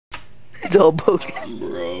Dog book.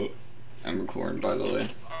 Bro, I'm recording, by the way.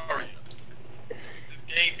 Sorry. This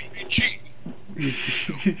game be cheating. It's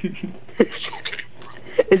okay, bro.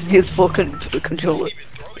 It's PS4 controller. Even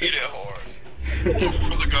throw you that hard. My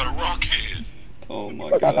brother got a rock head. Oh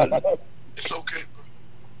my god. It's okay,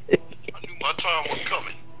 bro. I knew my time was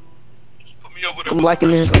coming. Just put me over there. I'm liking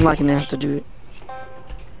this. I'm liking this to do it.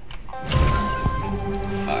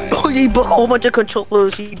 Oh, he broke a whole bunch of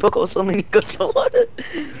controllers. He broke out so many controllers.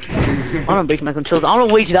 I don't break my controllers. I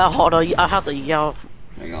don't wait that hard. I have to yell.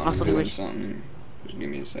 Hang on, I'm doing something. Just give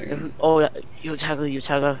me a second. Oh, yeah. You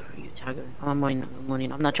tagger. I'm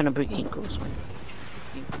winning. I'm not trying to break ankles.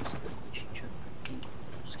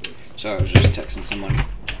 So I was just texting someone.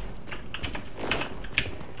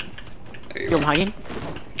 There you Yo, go. I'm hiding.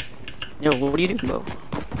 Yo, what are you doing, bro?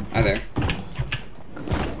 Hi there.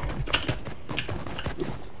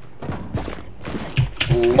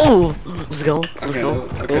 Ooh. Oh, let's go. Let's Okay, go.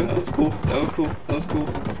 that was cool. That was cool.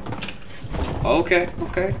 Okay.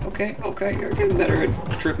 You're getting better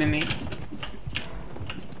at tripping me.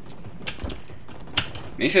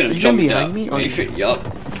 Me finna jump behind up. me? Me fit yup.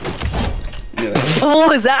 Yeah. What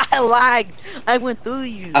was that? I lagged. I went through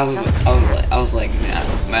you. I was like,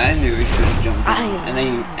 man, I knew he should have jumped down.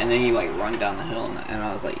 And then you like run down the hill, and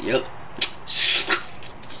I was like, yup.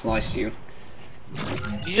 Slice you.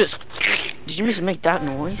 Did you just make that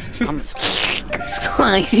noise? I'm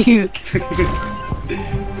slice you.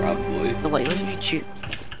 Probably. No, like, what did you shoot?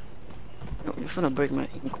 No, you're finna break my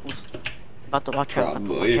ankles. About to watch out.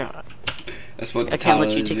 Probably. That's what the I can't title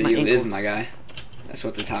let you of the take my video is, ankles. my guy. That's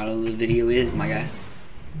what the title of the video is, my guy.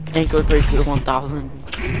 Ankle break to 1,000.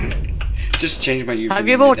 Just change my username. Have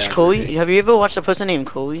you ever watched Koei? Have you ever watched a person named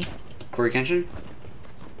Koei? Corey Kenshin?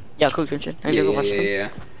 Yeah, Koei Kenshin. Have you ever watched him? Yeah.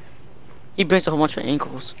 He breaks a whole bunch of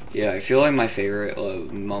ankles. Yeah, I feel like my favorite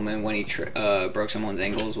moment when he broke someone's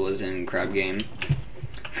ankles was in Crab Game.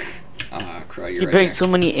 Crud, He you're right breaks there.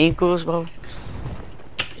 so many ankles, bro.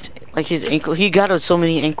 Like his ankle, he got so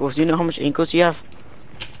many ankles. Do you know how much ankles you have?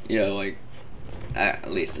 Yeah, like at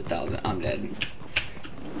least 1,000. I'm dead.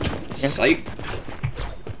 Psych.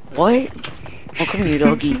 What? Oh, come here,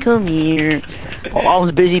 doggy. Come here. Oh, I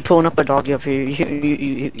was busy pulling up a doggy up here.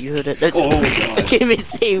 You heard it. Oh, I God. can't even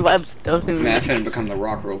say what I'm stuck in. Man, I finna become the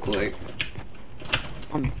Rock real quick.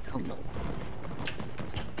 Come on.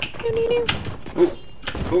 Oh,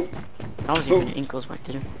 oh, I was even ankles right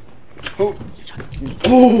there. oh, You're trying to sneak.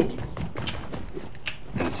 oh!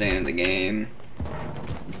 Insane in the game.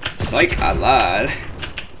 Psych, I lied.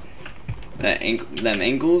 Them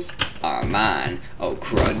ankles are mine. Oh,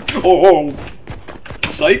 crud. Oh!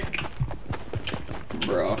 Psych!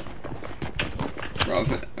 Bro.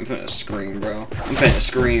 I'm finna scream, bro. I'm finna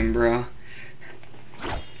scream, bro.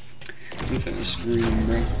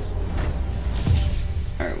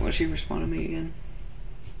 Alright, what'd she respond to me again?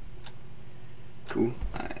 Cool.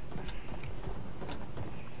 Alright.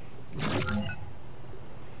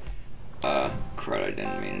 Crud, I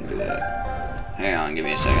didn't mean to do that. Hang on, give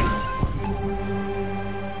me a second.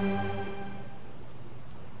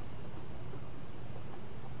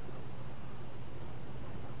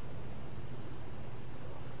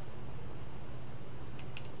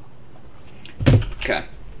 Okay.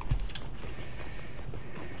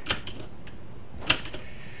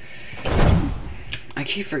 I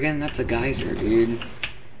keep forgetting that's a geyser, dude.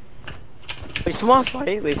 Wait, tomorrow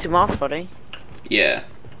Friday? Yeah,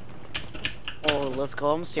 Oh, let's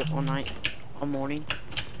go. I'm gonna stay up all night. All morning.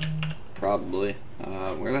 probably.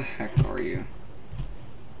 Where the heck are you?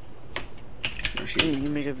 Where's she? You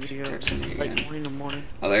make a video Texting me like again. 1 in the morning.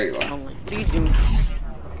 Oh, there you are. I'm like, what are you doing?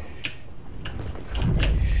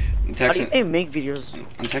 I'm How do you texting. make videos?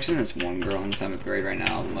 I'm texting this one girl in 7th grade right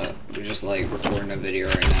now. But we're just like recording a video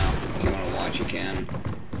right now. If you want to watch, you can.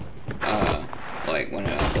 Like when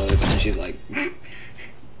it uploads, and she's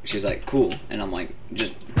like, cool, and I'm like,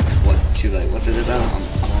 just what? She's like, what's it about? I'm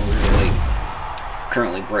over like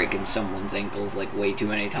currently breaking someone's ankles like way too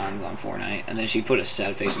many times on Fortnite, and then she put a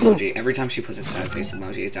sad face emoji. Every time she puts a sad face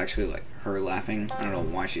emoji, it's actually like her laughing. I don't know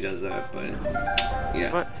why she does that, but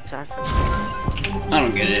yeah. What? Sorry. I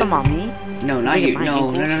don't get it. Come on, me? No, not Look at you. my No,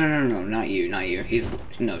 ankles. no, not you, not you.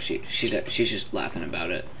 She's just laughing about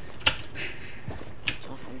it.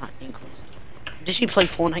 So, my ankles. Did she play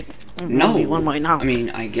Fortnite? No, 1v1 right now. I mean,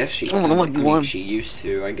 I guess she. Oh, the 1v1. She used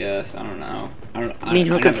to. I guess. I don't know. I mean,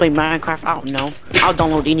 who can play Minecraft? I don't know. I'll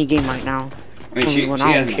download any game right now. I mean, she 1v1, has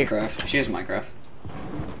I don't care. Minecraft. She has Minecraft.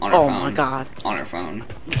 On her Oh phone. my god. On her phone.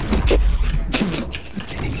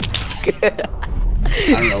 I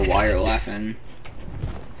don't know why you're laughing.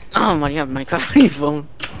 Oh my god, Minecraft on your phone.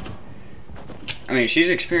 I mean, she's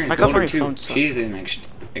experienced I got builder my too. phone, so- She's an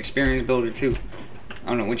experience builder too. I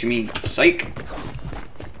don't know what you mean. Psych.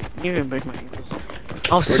 You didn't break my ankles.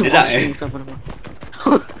 I was Or just did I? watching something about.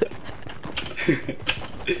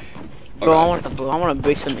 Bro, I want to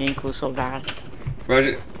break some ankles so bad.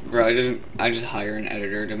 Bro, I just hire an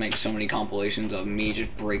editor to make so many compilations of me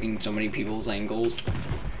just breaking so many people's ankles.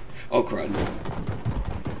 Oh crud.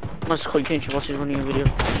 Must quit, can't you watch this running video?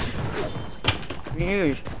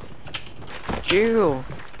 Weird. Chill.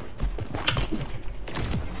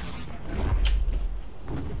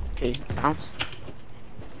 Okay, bounce.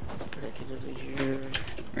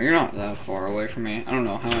 You're not that far away from me. I don't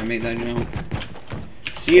know how I made that jump.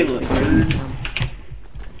 See you later.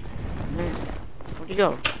 Where'd you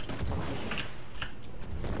go?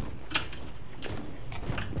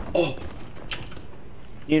 Oh!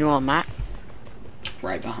 You know I'm at?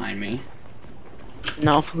 Right behind me.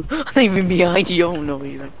 No, I'm not even behind you. I don't know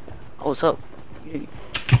either. Oh, what's up?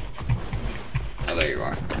 Oh, there you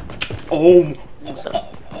are. Oh! What's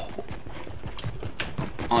up?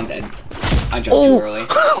 I'm dead. I jumped too early.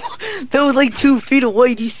 That was like 2 feet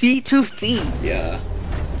away. Do you see? 2 feet. Yeah.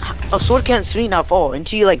 A sword can't swing that far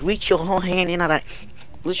until you like reach your whole hand in and like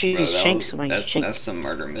literally Bro, shank somebody. that's some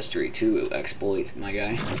murder mystery 2 exploit, my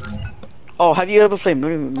guy. Oh, have you ever played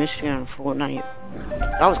Murder Mystery on Fortnite?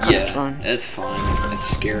 That was kind of Yeah, fun. it's fun. It's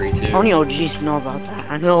scary too. Only OGs know about that.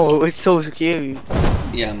 I know, it's so scary.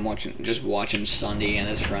 Yeah, I'm just watching Sunday and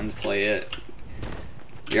his friends play it.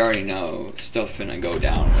 You already know stuff finna go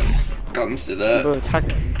down when it comes to that. Bro, it's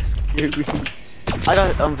fucking scary. I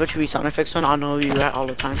got virtual sound effects on. I know you that all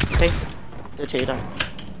the time. Okay, to tell you that.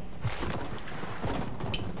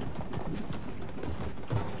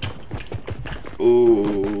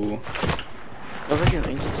 Ooh. Those are your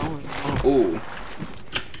angels on. Oh. Ooh.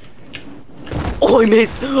 Oh, I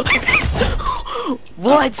missed! I missed!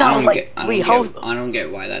 What? I was like, wait, how? I don't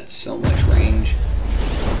get why that's so much range.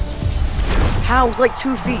 How? It's like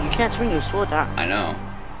 2 feet. You can't swing your sword that. I know.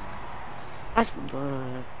 That's.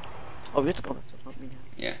 Oh, we have to go back to help me now.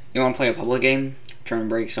 Yeah. You wanna play a public game? Trying to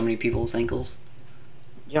break so many people's ankles?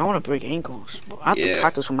 Yeah, I want to break ankles. But I have to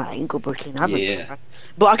practice with my ankle breaking. Yeah.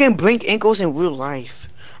 But I can break ankles in real life.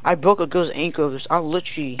 I broke a girl's ankles. I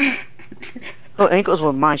literally. Her ankles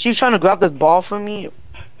were mine. She was trying to grab the ball from me.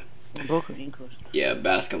 I broke her ankles. Yeah,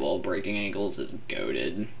 basketball breaking ankles is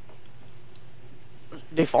goated.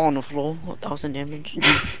 They fall on the floor. 1,000 damage.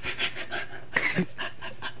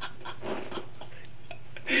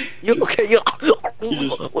 You okay?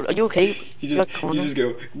 Are you okay? You just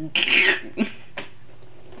go.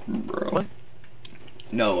 Bro. What?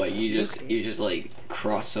 No, like you just like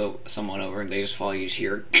cross someone over and they just fall. You just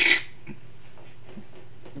hear.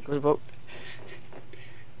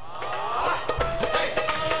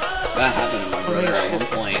 That happened to my brother at one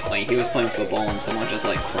point. Like he was playing football and someone just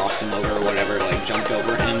like crossed him over or whatever, like jumped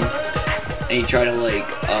over him, and he tried to like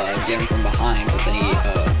get him from behind, but then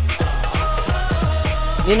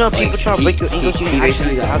you know, people try to break your ankles. He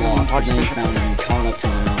basically got lost, but then he found him, caught up to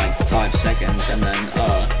him in like 5 seconds, and then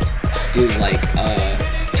dude like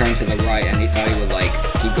turned to the right, and he thought he would like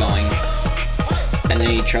keep going, and then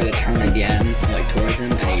he tried to turn again, like towards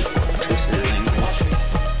him, and he twisted his ankle.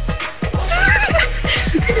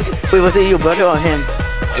 Wait, was it your brother or him?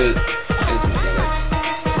 It was my brother.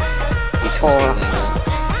 He twisted his ankle,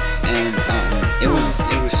 and it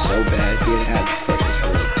was so bad. He had crutches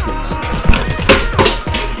for like 2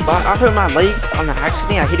 months. But I hurt my leg on an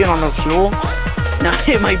accident. I hit it on the floor. And I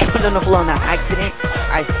hit my foot on the floor on an accident.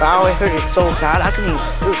 I fell. It hurt it so bad. I couldn't even.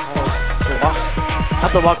 It was hard to walk. I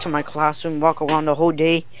have to walk to my classroom, walk around the whole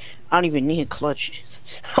day. I don't even need clutches.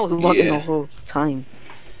 I was walking the whole time.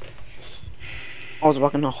 I was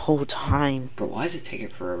walking the whole time. Bro, why does it take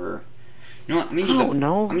it forever? You know what? I'm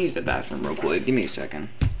gonna use the bathroom real quick. Give me a second.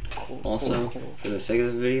 Also, for the sake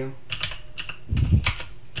of the video.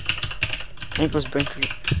 Ankles breaking.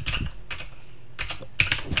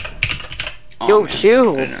 Oh, Yo, man.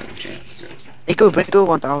 chill. I know, chance. Ankle break to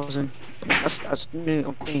 1,000. That's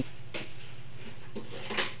new. Okay.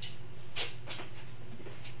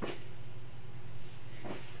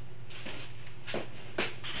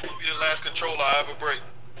 Will be the last controller I ever break.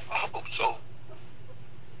 I hope so.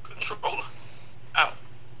 Controller. Out.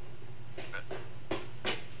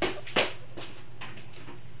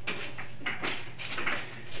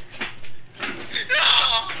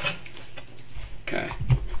 Okay.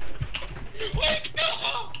 Wait, no.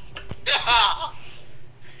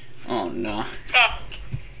 Oh no.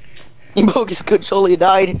 He broke his controller, he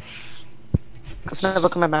died. It's never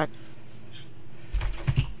coming back.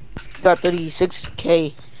 Got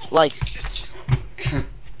 36k likes.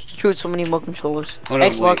 Killed so many more controllers. Hold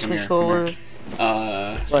on, Xbox wait, come here, controller.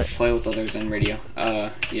 What? Play with others in radio.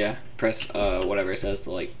 Yeah. Press whatever it says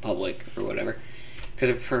to like public or whatever.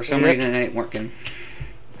 Because for some reason it ain't working.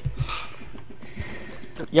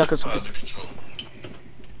 Yeah, cause The controller.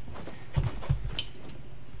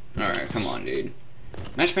 Alright, come on, dude.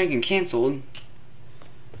 Matchmaking canceled.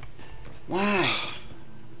 Why?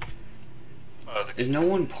 Is no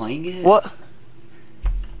one playing it? what?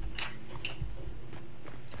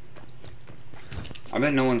 I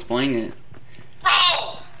bet no one's playing it.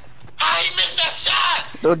 Ow! I missed that shot!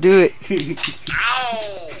 Don't do it.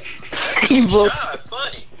 Ow! He broke. Shot,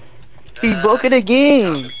 funny. He broke it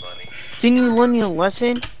again. Funny. Didn't you learn your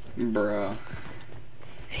lesson? Bruh.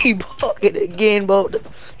 He broke it again, bro.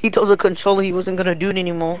 He told the controller he wasn't gonna do it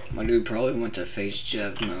anymore. My dude probably went to face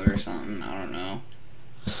Jeff mode or something. I don't know.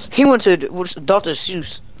 He went to Dr.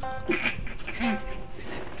 Seuss.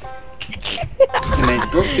 He man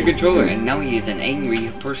broke the controller and now he is an angry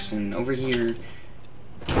person over here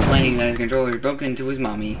complaining that his controller is broken to his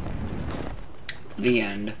mommy. The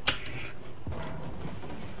end.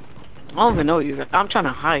 I don't even know you. I'm trying to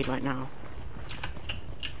hide right now.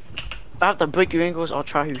 If I have to break your ankles, I'll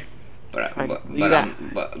try you. But Right, but you but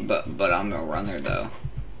got- I'm a runner though.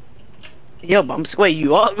 Yeah, but I'm sweating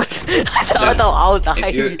you up. I thought I was the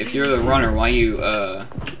hide. If you're the runner, why you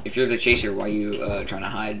if you're the chaser, why you trying to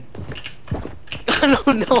hide? I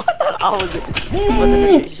don't know. I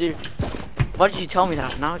wasn't a chaser. Why did you tell me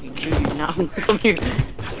that? Now I can kill you. Now come here.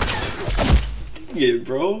 Yeah,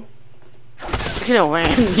 bro. You could have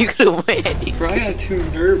ran. You could have ran. Bro, I got too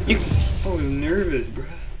nervous. I was nervous, bro.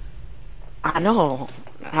 I know.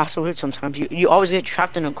 That's so weird sometimes. You always get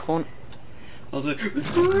trapped in a corner. I was like,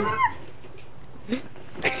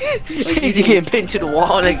 You get pinned to the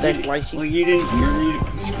wall like that slicing. well, you didn't hear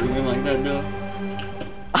me screaming like that though.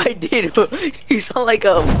 I did. You sound like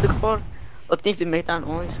a what's it called? A thing to make that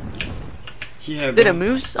noise. Yeah, Is it a bro.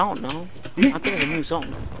 moose? I don't know. I think it's a moose. I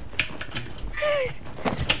don't know.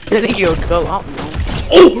 I think you're a goat. I don't know.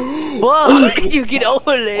 Oh! Whoa! How did you get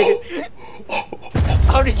over there?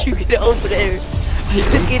 How did you get over there?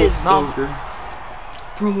 Look at his mouth.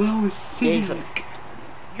 Bro, that was sick.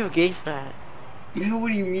 You're gay for that. Man, what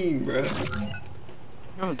do you mean, bro?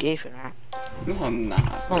 You're gay for that. No, I'm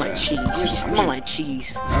not. Smell like bruh. cheese. You smell like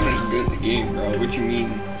cheese. I'm just good at the game, bro. What you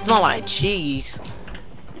mean? Smell like cheese.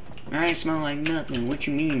 I smell like nothing. What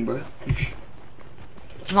you mean, bro?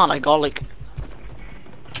 Smell like garlic.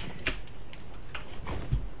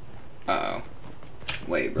 Uh oh.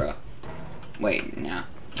 Wait, bro. Wait, now.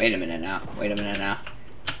 Wait a minute now. Wait a minute now.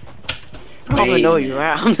 I don't even know where Wait a you're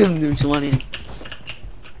at. I'm just running.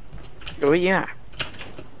 Where you at?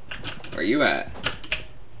 Where you at?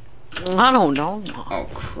 I don't know. Oh,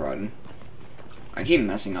 crud. I keep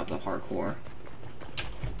messing up the parkour.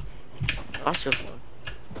 That's your fault.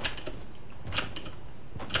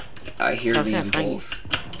 I hear How the can I find you? impulse.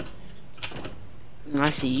 I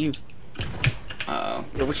see you. Uh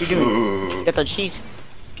Yo, what you doing? Get the cheese.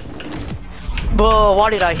 Bro, why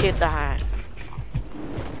did I hit that?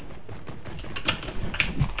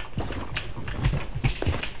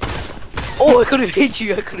 Oh, I could have hit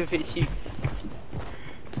you. I could have hit you.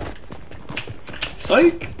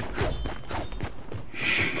 Psych!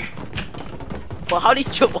 Well, how did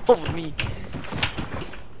you jump over me?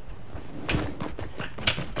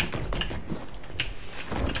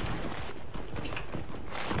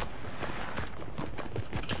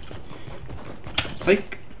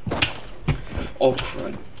 Psych! Oh,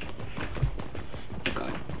 crud. Oh,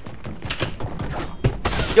 God.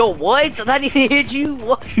 Yo, what? That didn't hit you?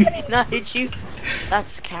 What? That did not hit you?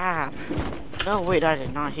 That's cap. No, wait, I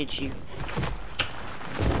did not hit you.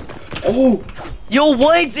 Oh! Yo,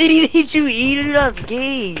 what? It didn't hit you either? That's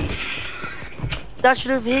gay. That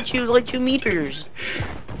should have hit you. It was like 2 meters.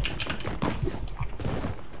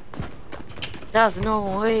 That's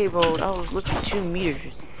no way, bro. That was literally 2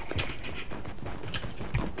 meters.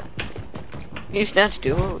 You stand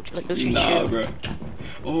still. Like, let's Nah, chill. bro.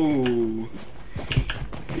 Oh.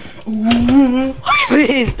 Ooh. I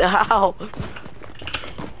missed. How?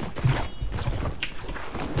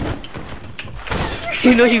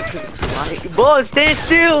 You know you can slide. Boy, stand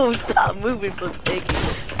still. Stop moving for a second.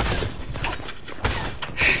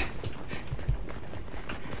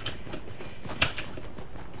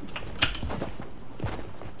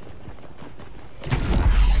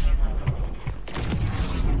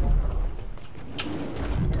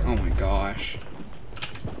 Oh my gosh.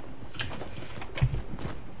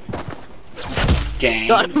 Dang.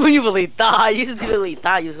 God, you really thought. You just really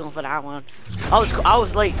thought you was going for that one. I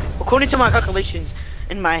was like, according to my calculations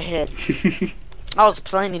in my head, I was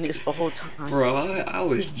planning this the whole time. Bro, I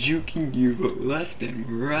was juking you left and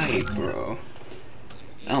right, bro.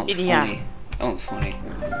 That was Yeah. funny. That was funny.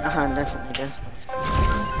 Definitely.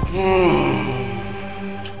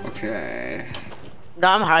 Okay. No,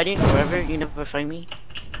 I'm hiding forever. You never find me.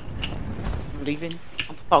 I'm leaving.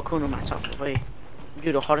 I'm parkouring on myself away.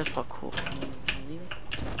 Do the hardest parkour. I'm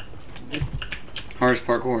leaving. Hardest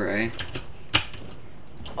parkour, eh?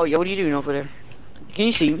 Oh, yeah, what are you doing over there? Can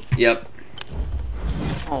you see me? Yep.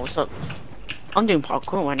 Oh, what's up? I'm doing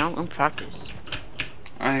parkour right now. I'm practice.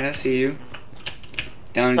 Alright, I see you.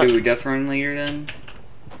 Down What's to a death run later then?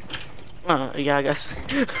 Yeah, I guess.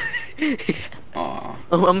 Aw.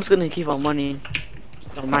 I'm just gonna keep on money.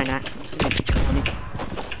 Don't mind that. I'm just gonna keep on money.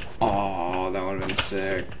 Aw, that would've been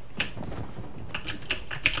sick.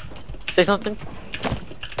 Say something?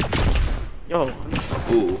 Yo.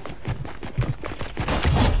 Ooh.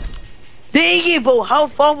 Dang it, bro! How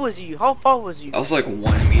far was you? How far was you? That was like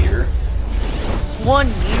 1 meter. 1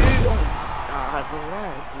 meter? Oh my god, bro,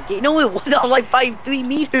 that's this game. No, it was. I was like 3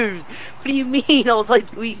 meters. What do you mean? I was like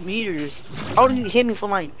 3 meters. How did you hit me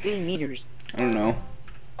from like 3 meters? I don't know.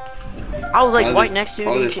 I was like Probably right next to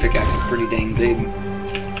Probably you. this pickaxe is pretty dang big.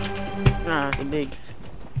 Nah, it's a big.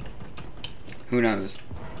 Who knows?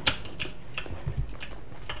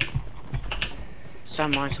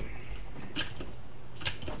 Sound nice.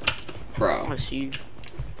 Bro. I see you.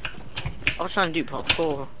 I was trying to do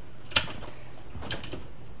parkour.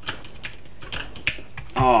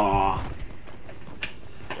 Aw.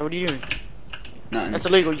 Yo, what are you doing? Nothing. That's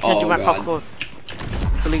illegal. You can't do my God. parkour.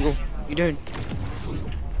 It's illegal. What you doing?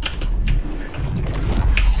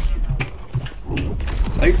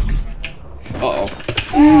 Psych.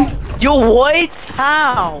 Uh-oh. Yo, what?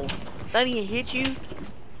 How? That didn't hit you?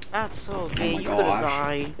 That's so gay. my You could've gosh.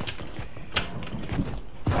 died.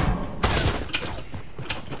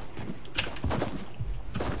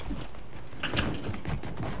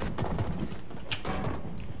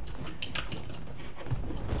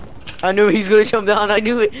 I knew he's gonna jump down. I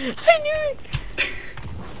knew it. I knew it.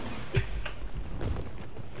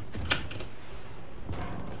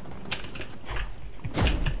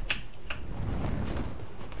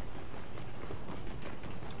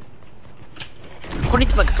 According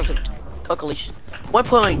to my calculation,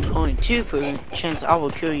 1.2% chance I will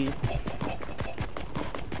kill you.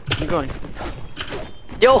 I'm going.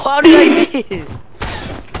 Yo, how did I miss?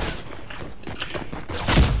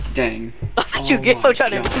 Dang. That's what you get for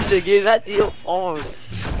trying to God. miss the game. That's your fault.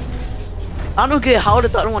 I don't get how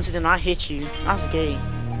the other ones did not hit you. That's gay.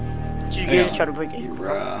 Did you get to try to break it?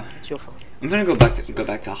 Bruh. It's your fault. I'm gonna go back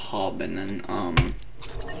to hub and then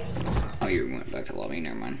oh, you went back to lobby.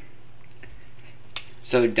 Never mind.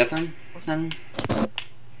 So death run then.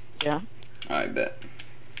 Yeah. I bet.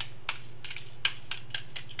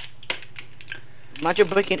 Imagine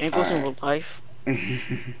breaking ankles in Alright. real life.